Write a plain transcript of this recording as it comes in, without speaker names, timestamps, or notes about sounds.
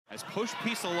as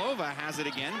Pospisilova has it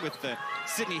again with the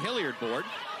Sydney Hilliard board.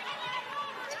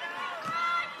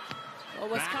 Well,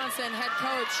 Wisconsin head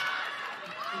coach,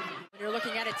 when you're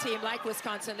looking at a team like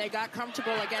Wisconsin, they got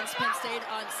comfortable against Penn State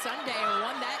on Sunday and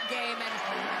won that game.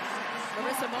 And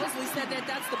Marissa Mosley said that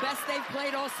that's the best they've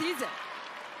played all season.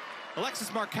 Alexis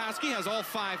Markowski has all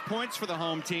 5 points for the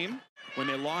home team when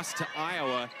they lost to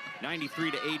Iowa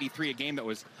 93-83, a game that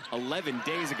was 11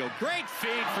 days ago. Great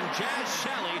feed from Jazz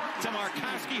Shelley to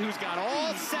Markowski, who's got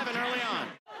all 7 early on.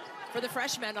 For the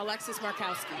freshman, Alexis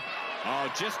Markowski.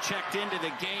 Oh, just checked into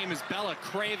the game is Bella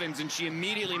Cravens, and she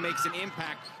immediately makes an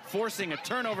impact, forcing a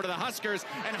turnover to the Huskers,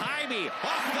 and Hybe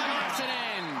off the marks and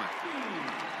in.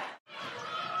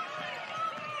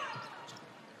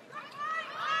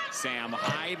 Sam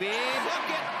Hybe,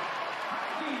 bucket!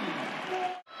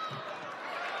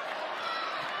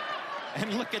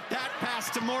 And look at that pass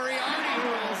to Moriarty, who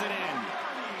rolls it in.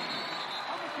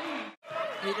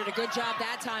 He did a good job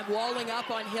that time, walling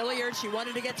up on Hilliard. She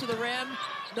wanted to get to the rim.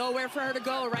 Nowhere for her to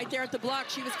go. Right there at the block,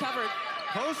 she was covered.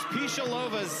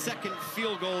 Pospisilovan's second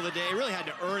field goal of the day. Really had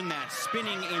to earn that,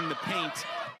 spinning in the paint.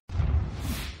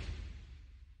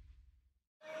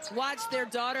 Watch their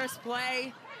daughters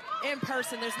play in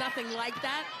person. There's nothing like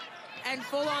that. And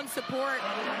full-on support.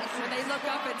 When they look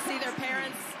up and see their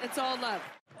parents, it's all love.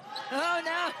 Oh,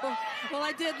 no. Well,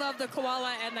 I did love the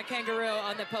koala and the kangaroo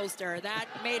on the poster. That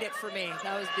made it for me.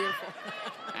 That was beautiful.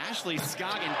 Ashley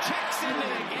Scoggin checks into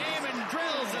the game and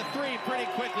drills a 3 pretty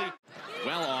quickly.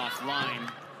 Well offline.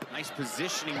 Nice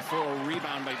positioning for a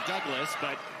rebound by Douglas,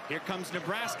 but here comes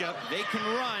Nebraska. They can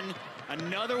run.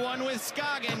 Another one with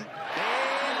Scoggin. They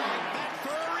like that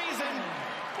for a reason.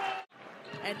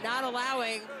 And not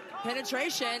allowing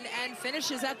penetration and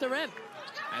finishes at the rim.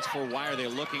 As for why are they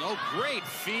looking? Oh, great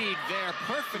feed there.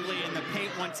 Perfectly in the paint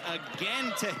once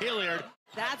again to Hilliard.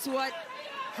 That's what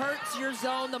hurts your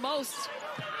zone the most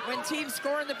when teams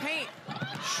score in the paint.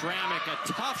 Schrammick, a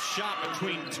tough shot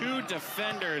between 2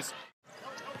 defenders.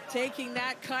 Taking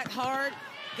that cut hard,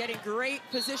 getting great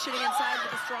positioning inside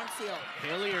with a strong seal.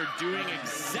 Hilliard doing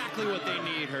exactly what they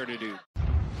need her to do.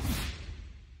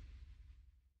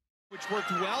 Which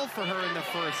worked well for her in the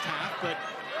first half, but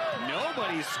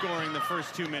nobody's scoring the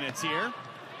first 2 minutes here.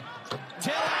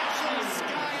 Till Ashley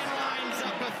Scoggin lines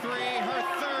up a 3, her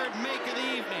 3rd make of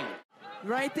the evening.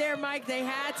 Right there, Mike, they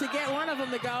had to get one of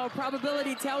them to go.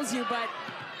 Probability tells you, but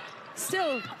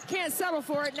still can't settle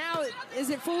for it. Now, is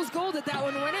it fool's gold that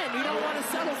one went in? You don't want to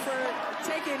settle for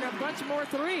taking a bunch more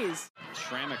 3s.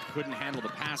 Schrammick couldn't handle the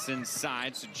pass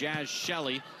inside, so Jazz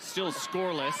Shelley still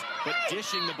scoreless, but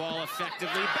dishing the ball effectively.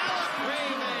 Bella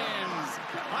Cravens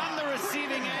on the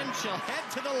receiving end. She'll head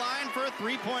to the line for a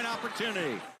 3-point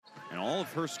opportunity. And all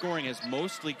of her scoring has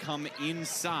mostly come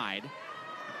inside.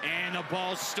 And the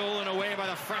ball stolen away by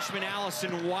the freshman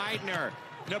Allison Widener.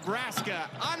 Nebraska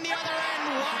on the other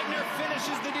end. Widener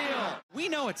finishes the deal. We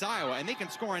know it's Iowa and they can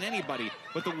score on anybody,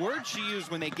 but the word she used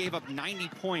when they gave up 90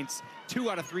 points 2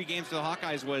 out of 3 games to the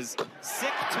Hawkeyes was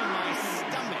sick to my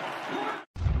stomach.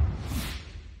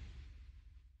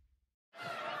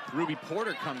 Ruby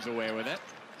Porter comes away with it.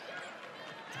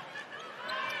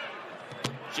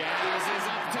 Jazz is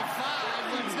up to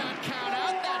 5. Let's not count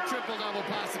out that triple-double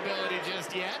possibility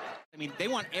just yet. I mean, they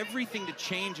want everything to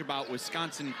change about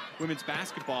Wisconsin women's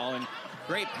basketball, and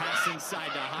great pass inside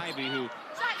to Hybe, who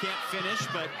can't finish,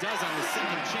 but does on the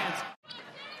second chance.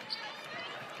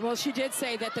 Well, she did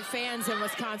say that the fans in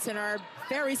Wisconsin are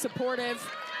very supportive,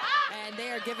 and they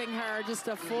are giving her just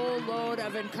a full load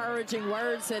of encouraging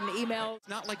words and emails. It's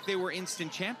not like they were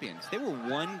instant champions. They were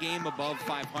 1 game above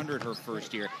 500 her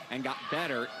first year and got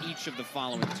better each of the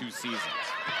following 2 seasons.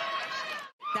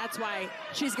 That's why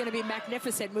she's going to be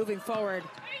magnificent moving forward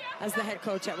as the head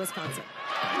coach at Wisconsin.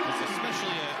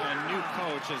 Especially a new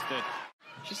coach,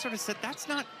 she sort of said that's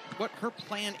not what her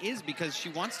plan is, because she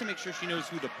wants to make sure she knows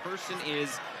who the person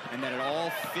is and that it all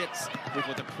fits with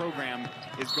what the program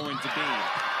is going to be.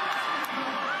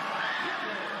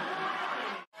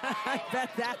 I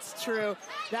bet that's true.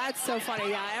 That's so funny.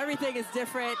 Yeah, everything is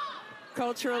different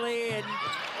culturally,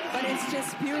 but it's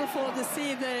just beautiful to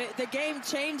see the game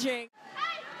changing.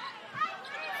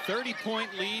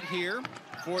 30-point lead here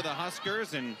for the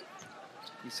Huskers, and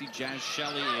you see Jazz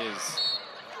Shelley is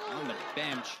on the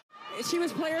bench. She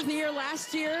was Player of the Year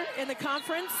last year in the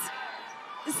conference,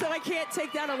 so I can't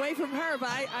take that away from her,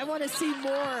 but I want to see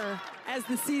more as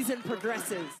the season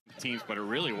progresses. Teams, but it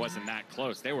really wasn't that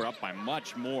close. They were up by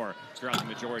much more throughout the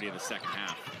majority of the second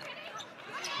half.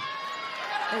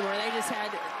 They just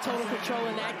had total control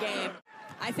in that game.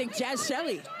 I think Jazz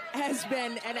Shelley has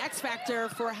been an X factor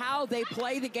for how they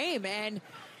play the game, and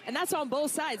that's on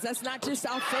both sides. That's not just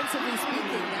offensively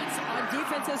speaking. That's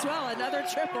defense as well. Another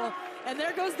triple. And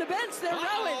there goes the bench. They're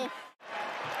rowing.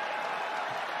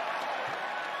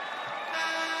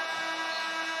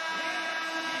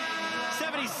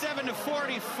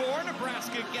 77-44.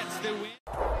 Nebraska gets the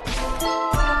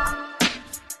win.